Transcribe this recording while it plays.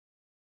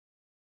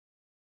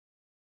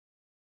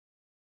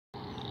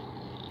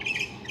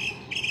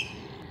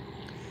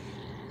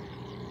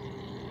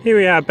Here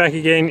we are back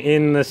again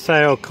in the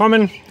Sale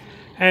Common,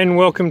 and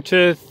welcome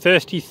to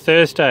Thirsty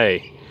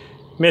Thursday.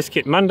 Mess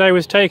Kit Monday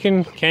was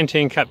taken,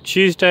 Canteen Cup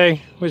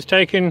Tuesday was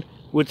taken,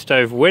 Wood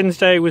Stove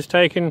Wednesday was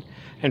taken,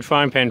 and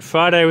Frying Pan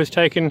Friday was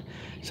taken.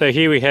 So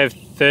here we have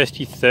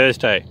Thirsty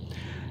Thursday.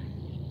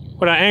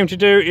 What I aim to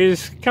do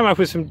is come up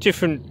with some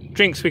different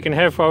drinks we can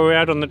have while we're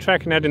out on the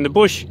track and out in the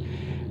bush,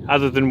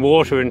 other than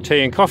water and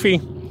tea and coffee.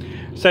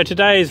 So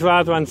today is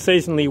rather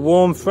unseasonably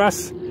warm for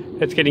us.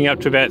 It's getting up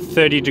to about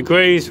 30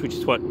 degrees, which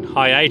is what,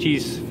 high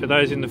 80s for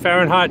those in the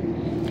Fahrenheit.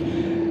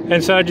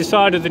 And so I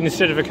decided that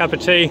instead of a cup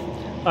of tea,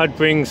 I'd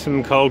bring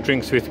some cold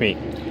drinks with me.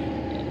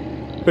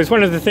 Because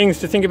one of the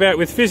things to think about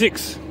with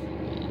physics,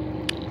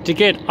 to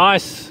get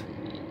ice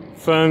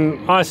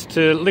from ice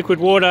to liquid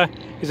water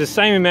is the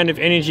same amount of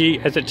energy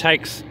as it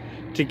takes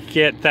to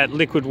get that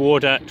liquid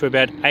water to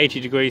about 80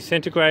 degrees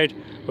centigrade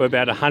or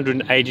about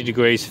 180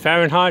 degrees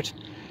Fahrenheit.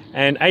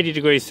 And 80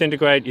 degrees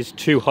centigrade is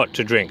too hot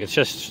to drink. It's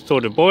just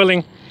sort of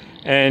boiling.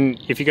 And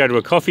if you go to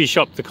a coffee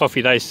shop, the coffee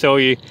they sell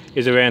you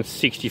is around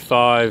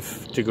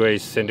 65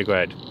 degrees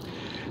centigrade.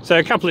 So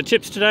a couple of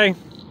tips today.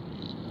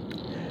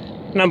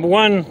 Number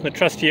one, the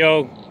trusty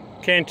old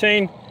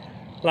canteen.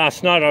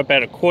 Last night I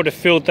about a quarter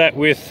filled that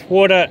with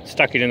water,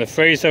 stuck it in the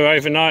freezer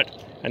overnight,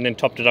 and then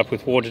topped it up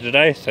with water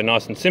today, so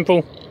nice and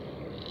simple.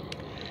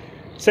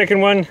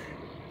 Second one,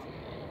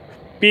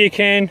 beer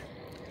can.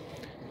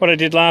 What I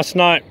did last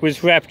night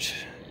was wrapped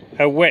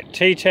a wet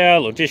tea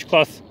towel or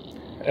dishcloth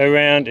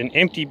around an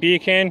empty beer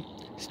can,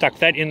 stuck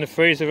that in the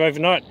freezer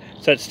overnight,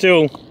 so it's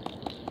still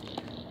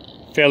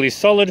fairly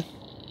solid.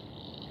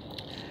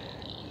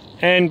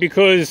 And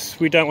because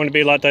we don't want to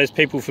be like those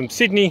people from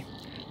Sydney,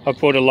 I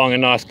brought along a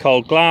nice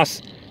cold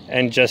glass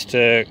and just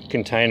a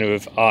container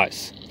of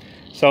ice.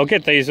 So I'll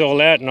get these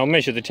all out and I'll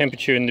measure the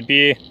temperature in the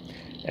beer,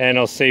 and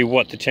I'll see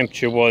what the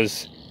temperature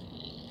was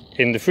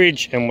in the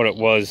fridge and what it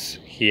was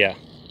here.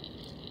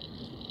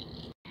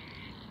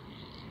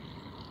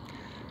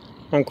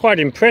 I'm quite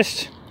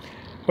impressed.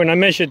 When I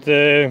measured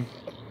the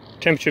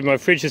temperature of my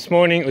fridge this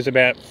morning, it was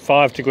about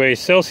 5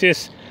 degrees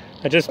Celsius.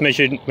 I just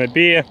measured my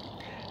beer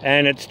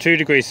and it's 2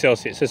 degrees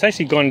Celsius. So it's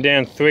actually gone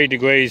down 3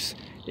 degrees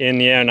in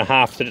the hour and a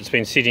half that it's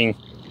been sitting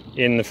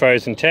in the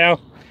frozen tower.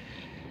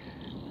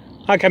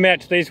 I come out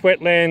to these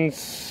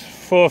wetlands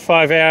 4 or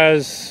 5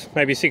 hours,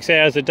 maybe 6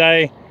 hours a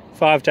day,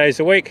 5 days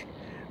a week,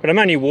 but I'm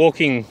only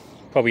walking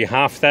probably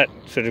half that,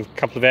 sort of a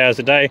couple of hours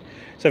a day.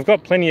 So I've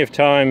got plenty of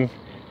time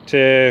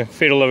to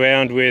fiddle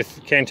around with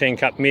canteen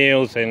cup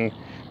meals and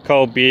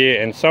cold beer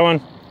and so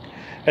on.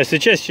 A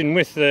suggestion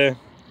with the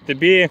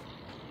beer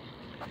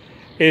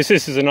is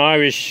this is an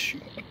Irish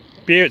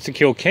beer, it's a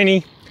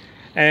Kilkenny,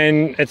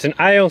 and it's an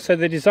ale, so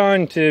they're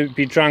designed to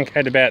be drunk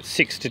at about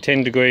 6 to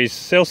 10 degrees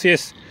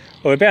Celsius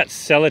or about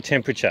cellar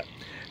temperature.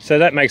 So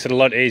that makes it a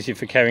lot easier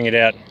for carrying it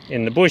out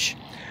in the bush.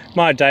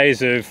 My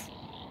days of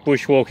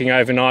bushwalking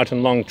overnight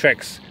and long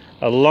treks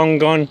are long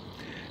gone.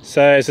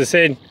 So as I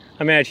said,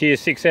 I'm out here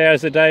 6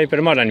 hours a day, but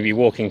I might only be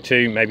walking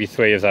 2, maybe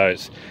 3 of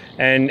those.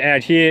 And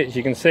out here, as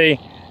you can see,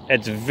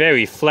 it's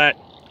very flat.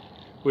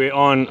 We're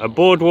on a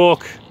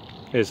boardwalk.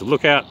 There's a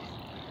lookout.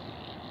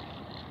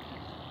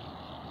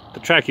 The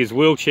track is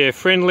wheelchair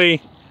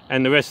friendly,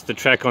 and the rest of the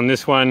track on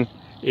this one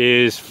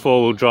is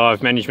four-wheel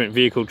drive management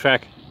vehicle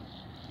track.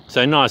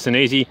 So nice and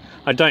easy.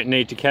 I don't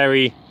need to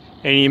carry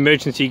any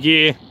emergency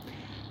gear.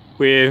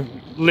 We're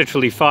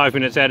literally 5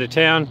 minutes out of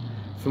town.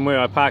 From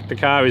where I parked the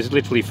car is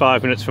literally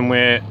 5 minutes from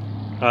where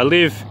I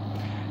live.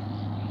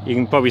 You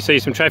can probably see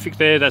some traffic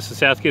there. That's the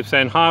South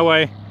Gippsland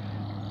Highway.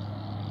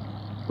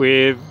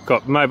 We've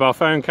got mobile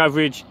phone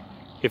coverage.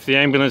 If the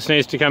ambulance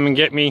needs to come and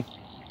get me,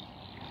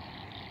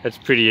 that's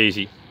pretty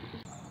easy.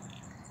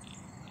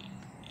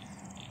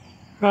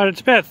 Right,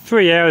 it's about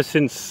 3 hours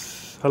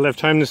since I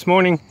left home this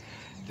morning.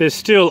 There's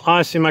still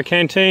ice in my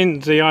canteen.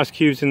 The ice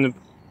cubes in the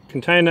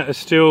container are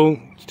still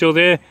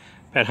there.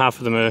 About half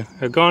of them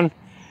are gone.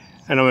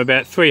 And I'm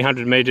about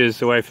 300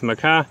 metres away from my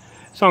car.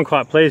 So I'm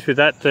quite pleased with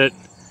that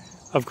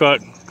I've got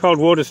cold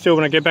water still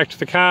when I get back to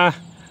the car.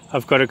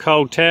 I've got a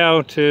cold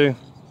towel to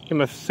give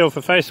myself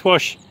a face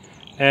wash,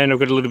 and I've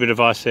got a little bit of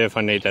ice there if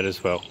I need that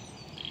as well.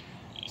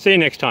 See you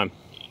next time.